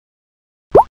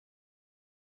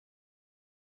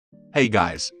Hey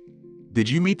guys, did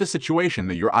you meet the situation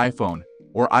that your iPhone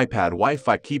or iPad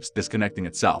Wi-Fi keeps disconnecting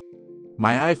itself?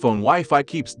 My iPhone Wi-Fi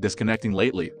keeps disconnecting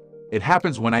lately. It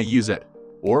happens when I use it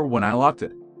or when I locked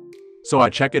it. So I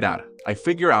check it out. I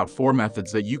figure out 4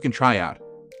 methods that you can try out.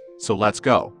 So let's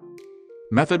go.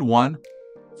 Method 1.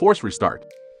 Force restart.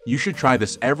 You should try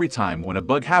this every time when a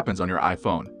bug happens on your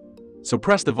iPhone. So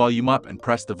press the volume up and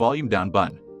press the volume down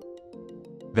button.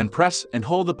 Then press and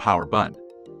hold the power button.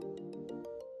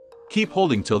 Keep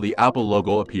holding till the Apple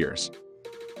logo appears.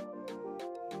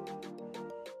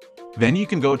 Then you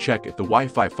can go check if the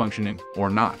Wi-Fi functioning or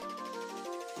not.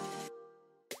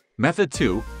 Method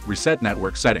 2. Reset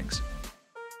network settings.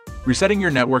 Resetting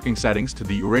your networking settings to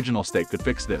the original state could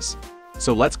fix this.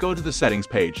 So let's go to the settings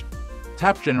page.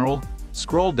 Tap General,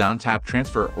 scroll down, tap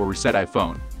Transfer or Reset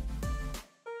iPhone.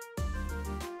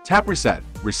 Tap Reset,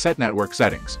 reset network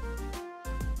settings.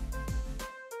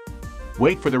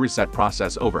 Wait for the reset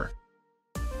process over.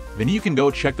 Then you can go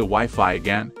check the Wi-Fi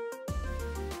again.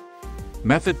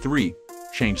 Method 3.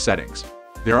 Change settings.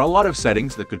 There are a lot of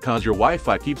settings that could cause your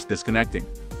Wi-Fi keeps disconnecting.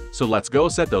 So let's go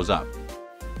set those up.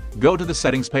 Go to the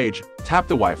settings page, tap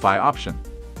the Wi-Fi option.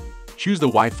 Choose the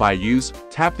Wi-Fi use,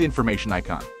 tap the information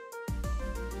icon.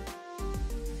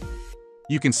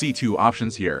 You can see 2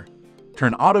 options here.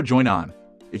 Turn auto join on.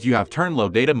 If you have turn low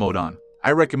data mode on,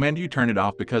 I recommend you turn it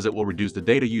off because it will reduce the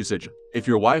data usage. If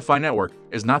your Wi-Fi network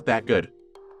is not that good,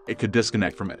 it could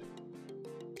disconnect from it.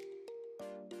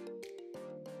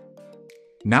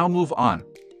 Now move on.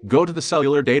 Go to the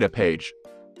cellular data page.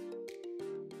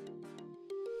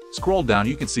 Scroll down,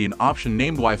 you can see an option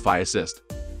named Wi-Fi Assist.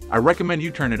 I recommend you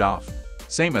turn it off.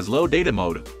 Same as low data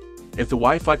mode. If the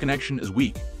Wi-Fi connection is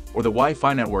weak or the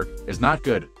Wi-Fi network is not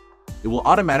good, it will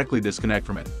automatically disconnect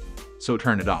from it. So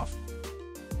turn it off.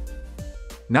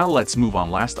 Now let's move on.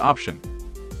 Last option.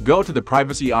 Go to the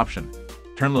privacy option.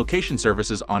 Turn location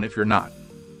services on if you're not.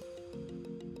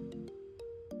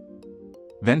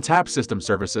 Then tap System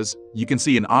Services. You can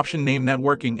see an option named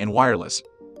Networking and Wireless.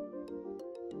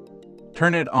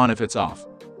 Turn it on if it's off.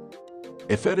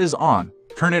 If it is on,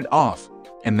 turn it off,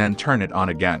 and then turn it on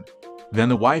again. Then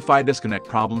the Wi-Fi disconnect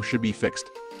problem should be fixed.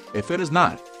 If it is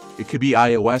not, it could be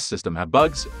iOS system have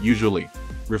bugs, usually.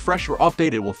 Refresh or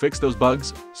update it will fix those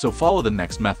bugs, so follow the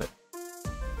next method.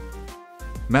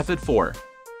 Method 4.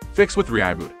 Fix with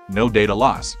ReiBoot, no data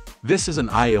loss. This is an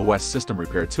iOS system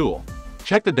repair tool.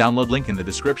 Check the download link in the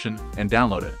description and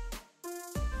download it.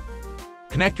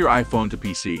 Connect your iPhone to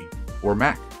PC or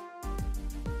Mac.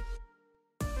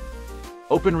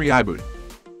 Open ReiBoot.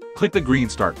 Click the green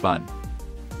Start button.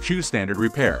 Choose Standard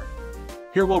Repair.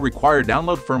 Here will require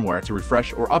download firmware to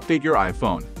refresh or update your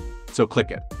iPhone, so click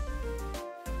it.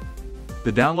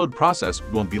 The download process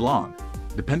won't be long,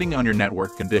 depending on your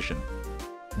network condition.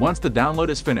 Once the download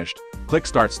is finished, click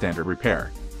Start Standard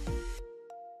Repair.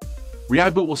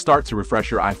 ReiBoot will start to refresh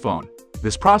your iPhone.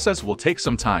 This process will take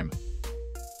some time.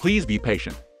 Please be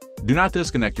patient. Do not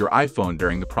disconnect your iPhone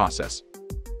during the process.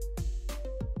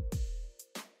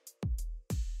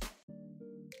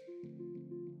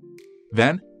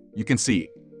 Then, you can see,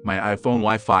 my iPhone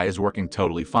Wi-Fi is working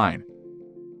totally fine.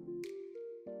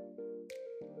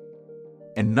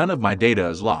 And none of my data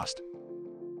is lost.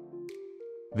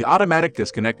 The automatic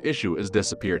disconnect issue is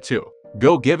disappeared too.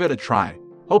 Go give it a try.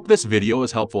 Hope this video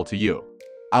is helpful to you.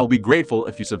 I'll be grateful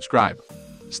if you subscribe.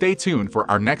 Stay tuned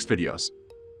for our next videos.